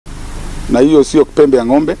na hiyo sio pembe ya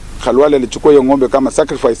ng'ombe. Khalwale alichukua hiyo ng'ombe kama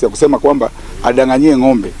sacrifice ya kusema kwamba adanganyie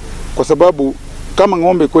ng'ombe, kwa sababu kama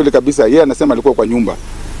ng'ombe kweli kabisa, yeye anasema alikuwa kwa nyumba,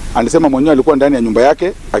 anasema mwenyewe alikuwa ndani ya nyumba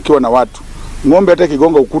yake akiwa na watu. Ng'ombe hata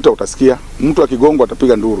kigonga ukuta utasikia, mtu akigonga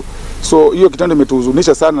atapiga nduru. So hiyo kitendo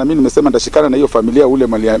imetuhuzunisha sana, na mimi nimesema ndashikana na hiyo familia ule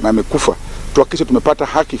amekufa, tuhakikishe tumepata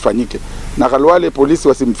haki ifanyike. Na Khalwale polisi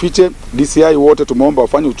wasimfiche, DCI wote tumeomba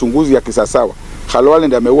wafanye uchunguzi ya kisasawa. Khalwale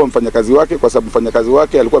ndiye ameua mfanyakazi wake kwa sababu mfanyakazi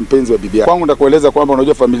wake alikuwa mpenzi wa bibi yake. Kwangu ndakueleza kwamba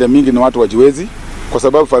unajua familia mingi ni watu wajiwezi, kwa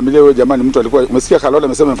sababu familia hiyo jamani, mtu alikuwa, umesikia Khalwale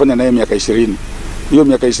amesema amefanya naye miaka 20. Hiyo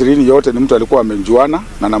miaka 20 yote ni mtu alikuwa amemjuana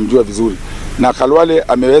na namjua vizuri. Na Khalwale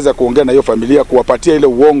ameweza kuongea na hiyo familia kuwapatia ile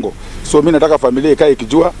uongo. So mimi nataka familia ikae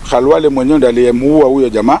ikijua Khalwale mwenyewe ndiye aliyemuua huyo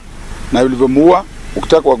jamaa, na ulivyomuua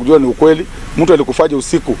ukitaka kujua ni ukweli, mtu alikufaje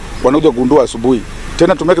usiku, wanakuja kugundua asubuhi.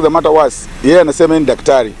 Tena to make the matter worse, yeye anasema ni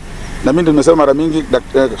daktari. Na mimi nimesema mara mingi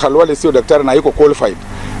Khalwale sio daktari na yuko qualified.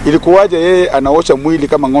 Ilikuwaje yeye anaosha mwili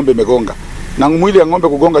kama ng'ombe imegonga? Na mwili ya ng'ombe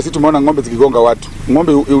kugonga, sisi tumeona ng'ombe zikigonga watu.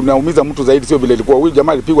 Ng'ombe unaumiza mtu zaidi, sio vile ilikuwa. Huyu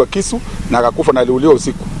jamaa alipigwa kisu na akakufa na aliuliwa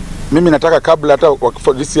usiku. Mimi nataka kabla hata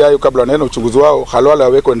DCI kabla wanaenda uchunguzi wao, Khalwale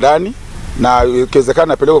awekwe ndani na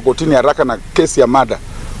ikiwezekana apelekwe kotini haraka na kesi ya mada.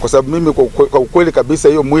 Kwa sababu mimi kwa ukweli kabisa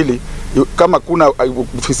hiyo mwili, kama kuna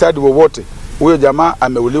ufisadi wowote, huyo jamaa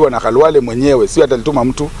ameuliwa na Khalwale mwenyewe, sio hata alituma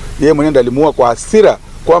mtu. Yeye mwenyewe ndiye alimuua kwa hasira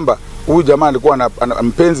kwamba huyu jamaa alikuwa na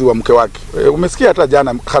mpenzi wa mke wake. Umesikia hata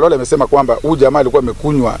jana Khalwale amesema kwamba huyu jamaa alikuwa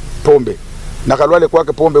amekunywa pombe. Na Khalwale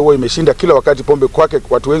kwake pombe huwa imeshinda kila wakati, pombe kwake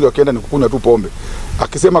watu wengi wakienda ni kukunywa tu pombe.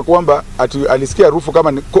 Akisema kwamba alisikia harufu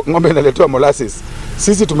kama ng'ombe inaletewa molasses.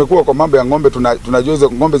 Sisi tumekuwa kwa mambo ya ng'ombe, tunajua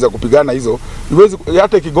hizo ng'ombe za kupigana hizo. Iwezi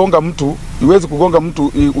hata ikigonga mtu, iwezi kugonga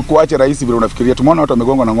mtu kuache rahisi vile unafikiria. Tumeona watu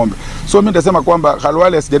wamegongwa na ng'ombe. So mimi nitasema kwamba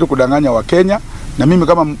Khalwale asijaribu kudanganya wa Kenya, na mimi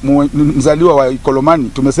kama mzaliwa wa Ikolomani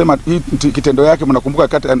tumesema hii kitendo yake. Mnakumbuka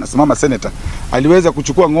kati anasimama senator, aliweza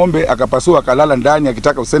kuchukua ng'ombe akapasua akalala ndani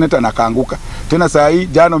akitaka useneta na akaanguka. Tena saa hii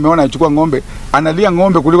jana umeona anachukua ng'ombe, analia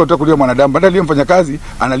ng'ombe kuliko kulia mwanadamu. Badala ya mfanyakazi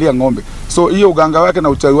analia ng'ombe. So hiyo uganga wake na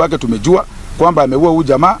uchawi wake tumejua kwamba ameua huyu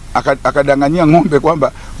jamaa, akadanganyia ng'ombe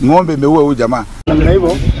kwamba ng'ombe imeua huyu jamaa. Na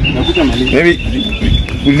hivyo maybe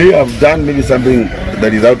we have done maybe something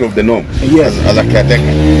that is out of the norm. Yes. As a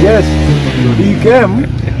caretaker. Yes. He came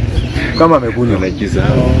kama amekunywa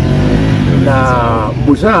na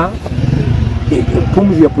buza,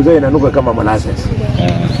 pumzi ya buza inanuka kama molasses.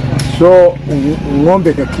 So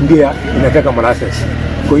ng'ombe kakimbia inataka molasses.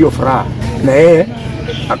 Kwa hiyo furaha na yeye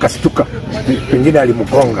akastuka, pengine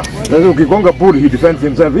alimgonga. Sasa ukigonga puri, he defends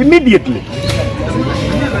himself immediately.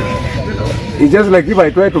 It's just like if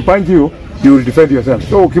I try to punch you, you will defend yourself.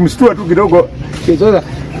 So ukimstua tu kidogo,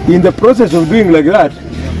 in the process of doing like that,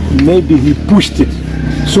 maybe he pushed it.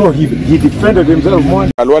 So he defended himself more.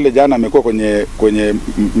 Khalwale jana amekuwa kwenye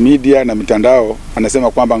media na mitandao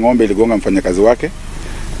anasema kwamba ng'ombe iligonga mfanyakazi wake,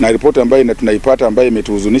 na ripoti ambayo tunaipata ambayo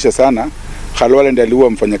imetuhuzunisha sana, Khalwale ndiye aliua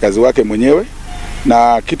mfanyakazi wake mwenyewe.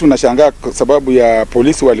 Na kitu nashangaa kwa sababu ya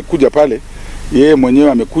polisi walikuja pale, yeye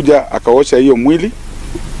mwenyewe amekuja akaosha hiyo mwili.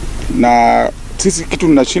 Na sisi kitu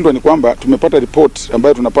tunashindwa ni kwamba tumepata report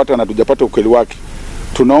ambayo tunapata na tujapata ukweli wake.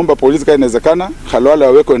 Tunaomba polisi kama inawezekana Khalwale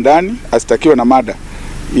awekwe ndani asitakiwe na mada.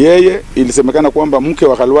 Yeye ilisemekana kwamba mke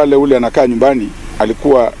wa Khalwale ule anakaa nyumbani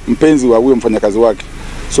alikuwa mpenzi wa huyo mfanyakazi wake.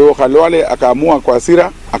 So Khalwale akaamua kwa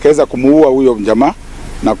hasira akaweza kumuua huyo jamaa,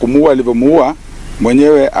 na kumuua alivyomuua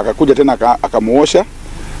mwenyewe akakuja tena akamuosha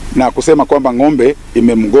na kusema kwamba ng'ombe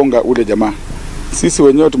imemgonga ule jamaa. Sisi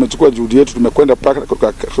wenyewe tumechukua juhudi yetu, tumekwenda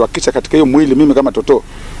kuhakikisha katika hiyo mwili. Mimi kama toto,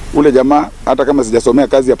 ule jamaa hata kama sijasomea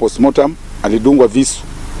kazi ya postmortem, alidungwa visu,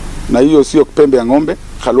 na hiyo sio pembe ya ng'ombe.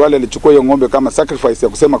 Khalwale alichukua hiyo ng'ombe kama sacrifice ya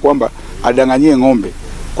kusema kwamba adanganyie ng'ombe,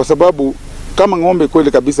 kwa sababu kama ng'ombe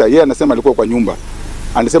kweli kabisa, yeye anasema alikuwa kwa nyumba,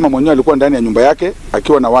 anasema mwenyewe alikuwa ndani ya nyumba yake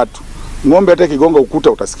akiwa na watu. Ng'ombe hata kigonga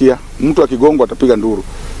ukuta utasikia, mtu akigonga atapiga nduru.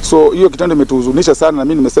 So hiyo kitendo imetuhuzunisha sana, na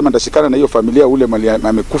mimi nimesema ndashikana na hiyo familia ule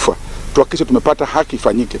amekufa, tuhakikishe tumepata haki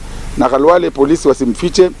ifanyike. Na Khalwale polisi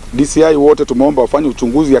wasimfiche, DCI wote tumeomba wafanye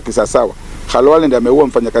uchunguzi ya kisasawa. Khalwale ndiye ameua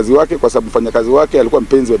mfanyakazi wake kwa sababu mfanyakazi wake alikuwa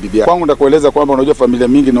mpenzi wa bibi yake. Kwangu ndakueleza kwamba unajua familia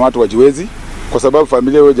mingi ni watu wajiwezi, kwa sababu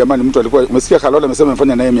familia hiyo jamani, mtu alikuwa, umesikia Khalwale amesema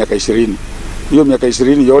amefanya naye miaka 20. Hiyo miaka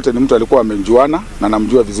 20 yote ni mtu alikuwa amemjuana na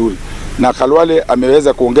namjua vizuri. Na Khalwale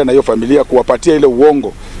ameweza kuongea na hiyo familia kuwapatia ile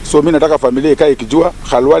uongo. So mimi nataka familia ikae ikijua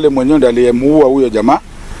Khalwale mwenyewe ndiye aliyemuua huyo jamaa,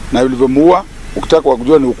 na ulivyomuua ukitaka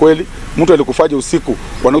kujua ni ukweli, mtu alikufaje usiku,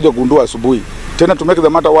 wanakuja kugundua asubuhi. Tena to make the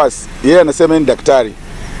matter worse, yeye anasema ni daktari.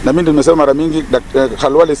 Na mimi nimesema mara mingi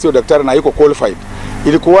Khalwale sio daktari na yuko qualified.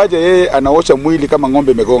 Ilikuwaje yeye anaosha mwili kama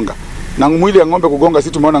ng'ombe imegonga? Na mwili ya ng'ombe kugonga,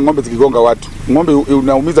 sisi tumeona ng'ombe zikigonga watu. Ng'ombe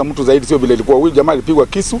unaumiza mtu zaidi, sio vile ilikuwa. Huyu jamaa alipigwa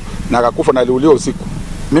kisu na akakufa na aliuliwa usiku.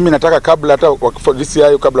 Mimi nataka kabla hata wakifadisi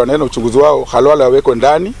hayo, kabla wanaenda uchunguzi wao, Khalwale wawekwe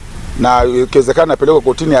ndani na ikiwezekana apelekwe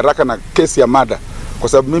kotini haraka na kesi ya mada. Kwa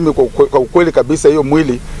sababu mimi kwa ukweli kabisa hiyo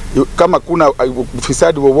mwili, kama kuna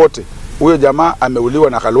ufisadi wowote, huyo jamaa ameuliwa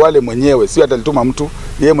na Khalwale mwenyewe, sio hata alituma mtu.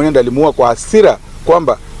 Yeye mwenyewe ndiye alimuua kwa hasira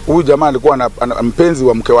kwamba huyu jamaa alikuwa na mpenzi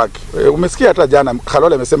wa mke wake. Umesikia hata jana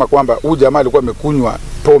Khalwale amesema kwamba huyu jamaa alikuwa amekunywa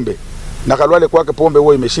pombe. Na Khalwale kwake pombe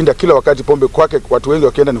huwa imeshinda kila wakati, pombe kwake watu wengi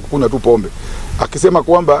wakienda ni kukunywa tu pombe. Akisema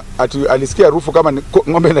kwamba alisikia harufu kama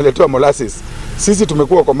ng'ombe inaletewa molasses. Sisi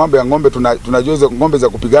tumekuwa kwa mambo ya ng'ombe, tunajua hizo ng'ombe za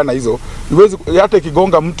kupigana hizo. Iwezi hata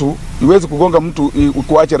ikigonga mtu, iwezi kugonga mtu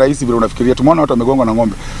kuache rahisi vile unafikiria. Tumeona watu wamegonga na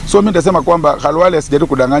ng'ombe. So mimi nitasema kwamba Khalwale asijaribu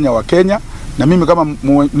kudanganya wa Kenya, na mimi kama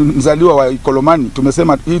mzaliwa wa Ikolomani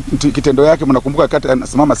tumesema hii kitendo yake. Mnakumbuka kati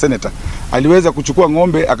anasimama senator aliweza kuchukua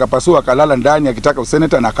ng'ombe akapasua akalala ndani akitaka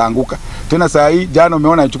useneta na akaanguka. Tena saa hii jana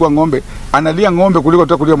umeona anachukua ng'ombe, analia ng'ombe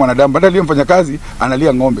kuliko kulia mwanadamu. Badala ya mfanya kazi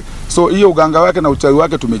analia ng'ombe. So hiyo uganga wake na uchawi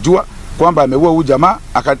wake tumejua kwamba ameua huyu jamaa,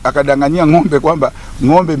 akadanganyia ng'ombe kwamba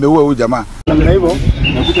ng'ombe imeua huyu jamaa. Na hivyo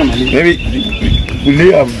Maybe could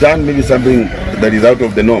you have done maybe something that is out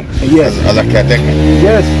of the norm? Yes. As a caretaker.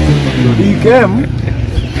 Yes. He came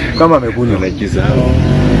kama amekunywa.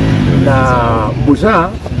 Na buza,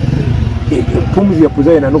 pumzi ya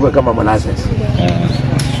buza inanuka kama molasses.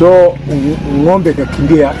 So ng'ombe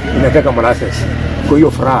kakimbia inataka molasses. Kwa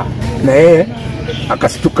hiyo furaha. Na yeye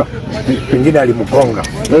akastuka. Pengine alimgonga.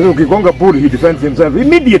 Sasa ukigonga puri, he defends himself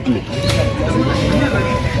immediately.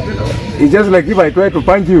 It's just like if I try to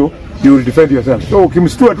punch you, you will defend yourself. So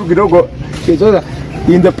ukimstua tu kidogo,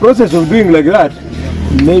 in the process of doing like that,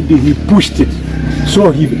 maybe he pushed it.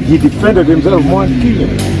 So he defended himself more and killed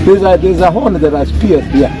him. There's a horn that has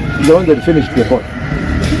pierced here, the one that finished the horn.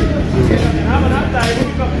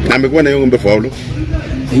 Amekuwa na hiyo ng'ombe for how long?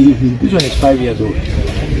 This one is 5 years old.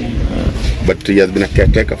 But he has been a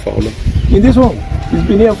caretaker for how long? In this home, he's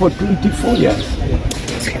been here for 24 years.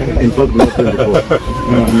 In fact, not 24.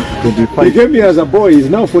 25. He came here as a boy, he's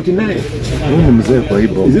now 49. Is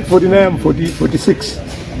it 49? I'm 46.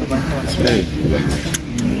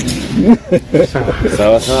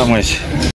 Sawa sawa mweshi.